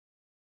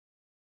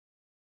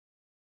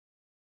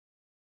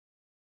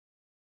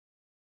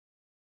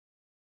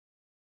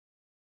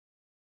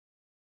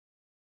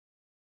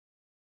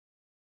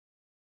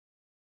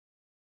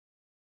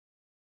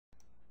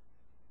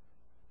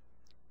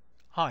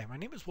Hi, my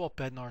name is Walt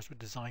Bednarz with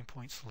Design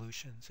Point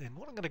Solutions, and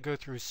what I'm going to go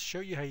through is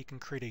show you how you can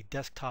create a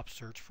desktop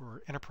search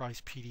for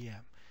Enterprise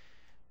PDM.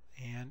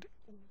 And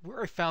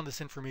where I found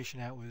this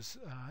information out was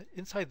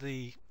inside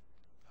the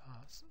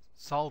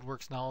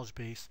SolidWorks knowledge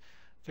base.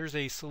 There's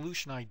a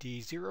solution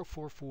ID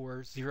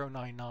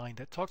 044099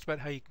 that talks about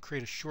how you can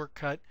create a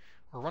shortcut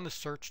or run the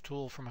search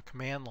tool from a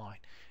command line.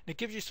 And it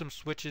gives you some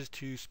switches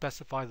to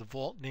specify the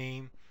vault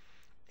name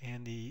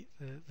and the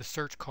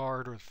search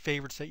card or the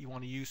favorites that you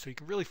want to use, so you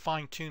can really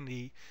fine-tune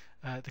the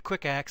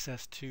quick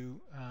access to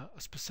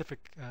a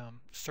specific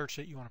search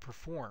that you want to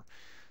perform.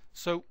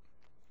 So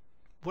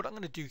what I'm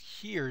going to do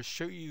here is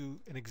show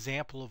you an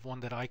example of one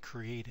that I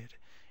created,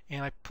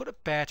 and I put a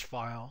batch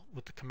file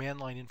with the command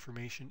line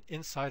information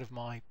inside of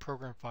my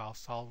program file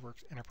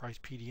SolidWorks Enterprise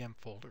PDM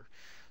folder.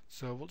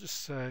 So we'll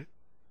just go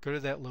to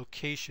that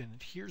location,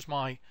 and here's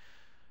my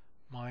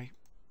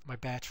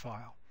batch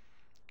file,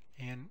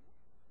 and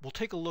we'll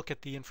take a look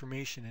at the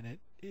information in it.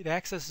 It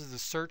accesses the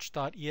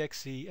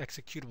search.exe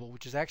executable,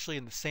 which is actually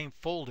in the same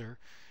folder,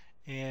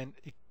 and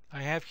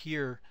I have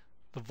here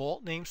the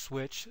vault name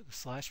switch, the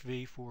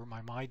 /v for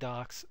my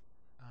MyDocs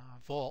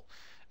vault,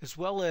 as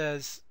well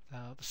as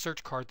the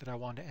search card that I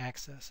want to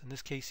access. In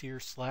this case here,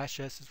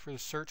 /s is for the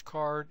search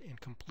card,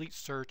 and complete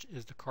search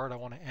is the card I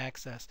want to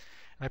access.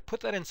 And I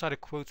put that inside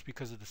of quotes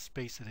because of the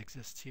space that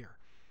exists here.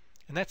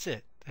 And that's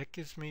it. That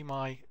gives me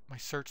my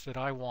search that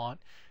I want.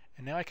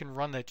 And now I can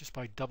run that just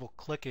by double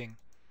clicking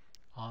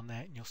on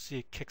that, and you'll see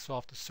it kicks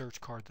off the search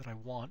card that I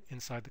want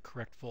inside the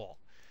correct vault.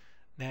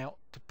 Now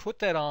to put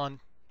that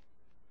on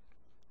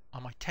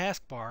my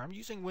taskbar, I'm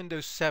using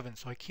Windows 7,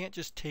 so I can't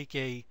just take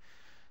a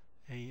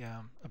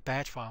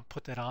batch file and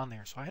put that on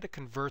there. So I had to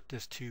convert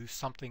this to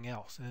something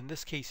else. And in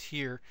this case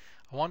here,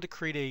 I wanted to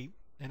create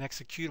an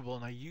executable,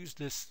 and I used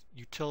this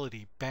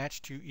utility,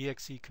 batch to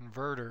exe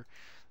converter,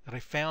 that I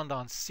found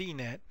on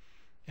CNET,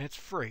 and it's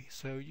free.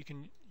 So you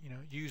can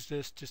use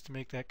this just to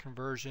make that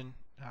conversion,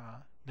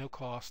 no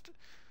cost.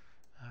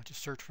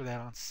 Just search for that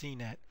on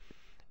CNET,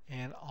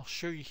 and I'll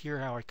show you here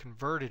how I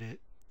converted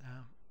it.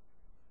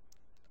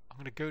 I'm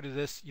going to go to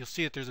this. You'll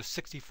see that there's a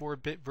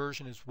 64-bit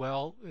version as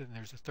well, and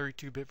there's a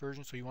 32-bit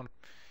version, so you want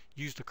to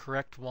use the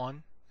correct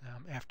one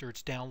after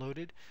it's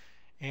downloaded.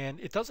 And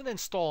it doesn't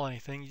install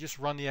anything. You just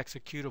run the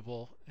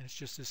executable, and it's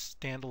just this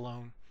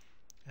standalone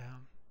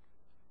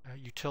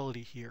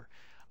utility here.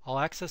 I'll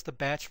access the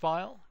batch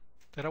file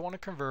that I want to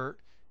convert.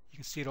 You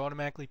can see it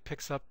automatically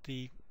picks up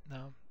the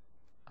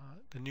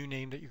new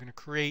name that you're going to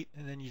create,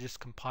 and then you just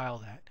compile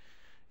that.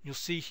 You'll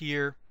see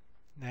here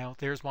now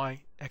there's my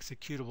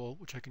executable,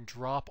 which I can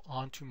drop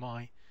onto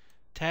my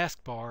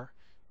taskbar,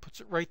 puts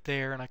it right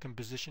there, and I can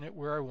position it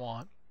where I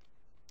want.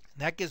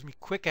 And that gives me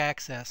quick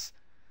access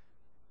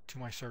to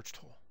my search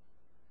tool.